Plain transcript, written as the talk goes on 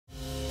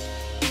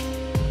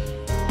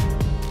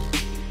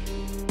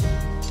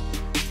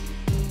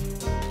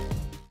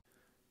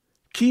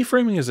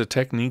Keyframing is a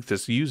technique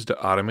that's used to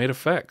automate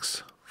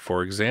effects.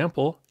 For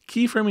example,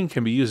 keyframing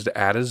can be used to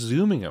add a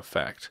zooming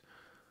effect.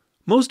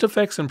 Most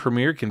effects in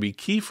Premiere can be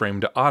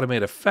keyframed to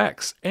automate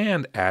effects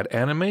and add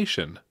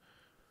animation.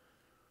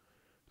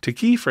 To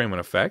keyframe an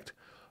effect,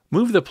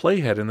 move the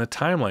playhead in the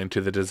timeline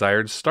to the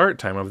desired start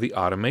time of the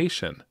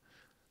automation.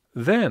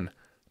 Then,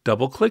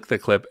 double-click the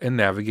clip and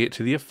navigate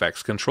to the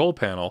Effects Control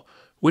Panel,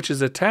 which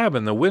is a tab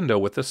in the window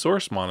with the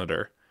source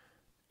monitor.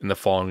 In the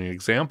following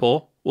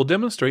example, we'll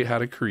demonstrate how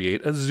to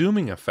create a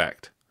zooming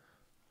effect.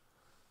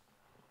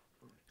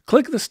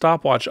 Click the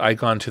stopwatch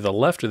icon to the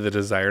left of the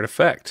desired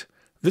effect.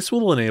 This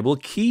will enable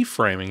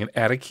keyframing and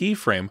add a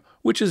keyframe,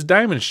 which is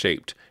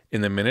diamond-shaped,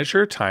 in the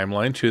miniature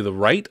timeline to the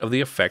right of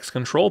the Effects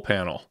Control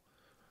Panel.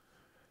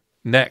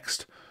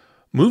 Next,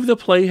 move the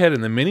playhead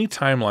in the mini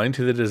timeline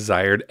to the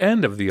desired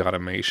end of the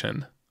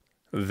automation.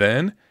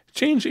 Then,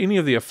 change any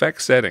of the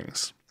effect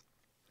settings.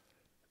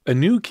 A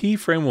new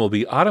keyframe will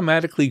be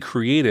automatically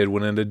created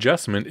when an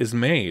adjustment is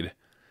made.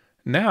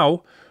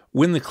 Now,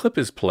 when the clip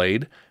is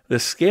played, the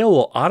scale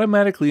will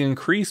automatically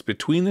increase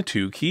between the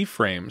two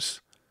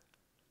keyframes.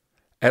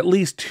 At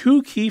least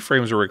 2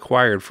 keyframes are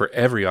required for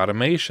every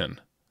automation.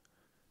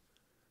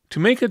 To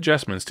make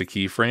adjustments to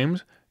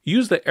keyframes,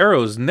 use the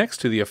arrows next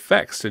to the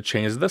effects to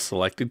change the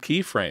selected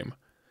keyframe.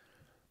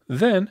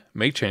 Then,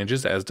 make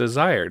changes as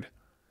desired.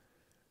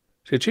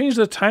 To change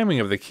the timing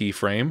of the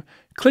keyframe,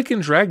 click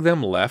and drag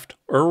them left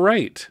or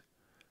right.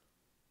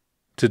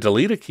 To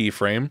delete a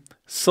keyframe,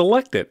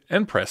 select it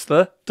and press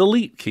the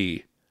Delete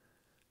key.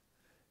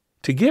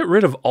 To get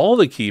rid of all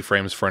the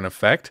keyframes for an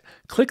effect,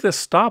 click the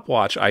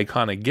stopwatch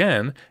icon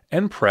again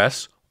and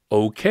press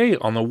OK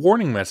on the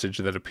warning message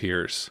that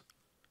appears.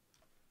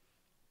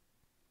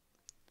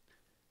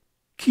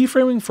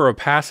 Keyframing for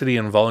opacity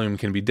and volume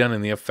can be done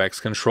in the Effects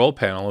Control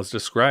Panel as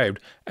described,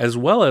 as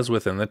well as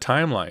within the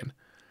timeline.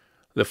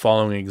 The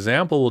following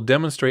example will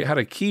demonstrate how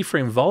to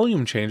keyframe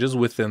volume changes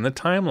within the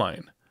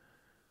timeline.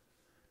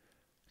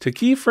 To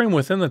keyframe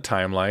within the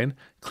timeline,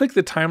 click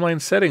the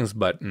Timeline Settings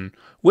button,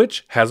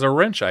 which has a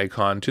wrench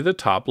icon to the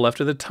top left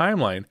of the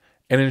timeline,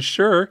 and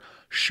ensure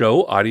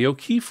Show Audio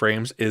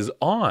Keyframes is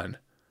on.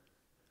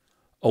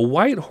 A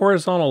white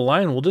horizontal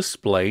line will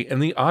display in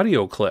the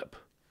audio clip.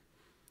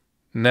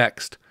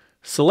 Next,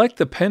 select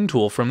the pen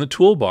tool from the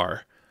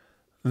toolbar.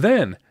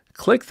 Then,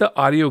 click the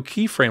audio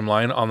keyframe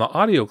line on the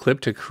audio clip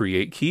to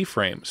create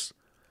keyframes.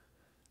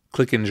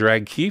 Click and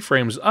drag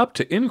keyframes up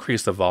to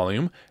increase the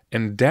volume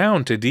and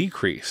down to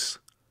decrease.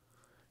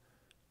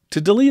 To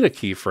delete a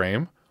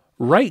keyframe,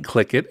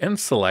 right-click it and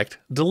select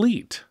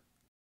Delete.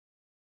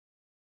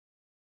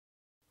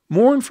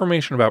 More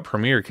information about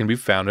Premiere can be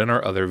found in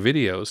our other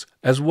videos,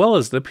 as well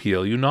as the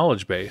PLU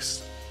knowledge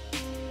base.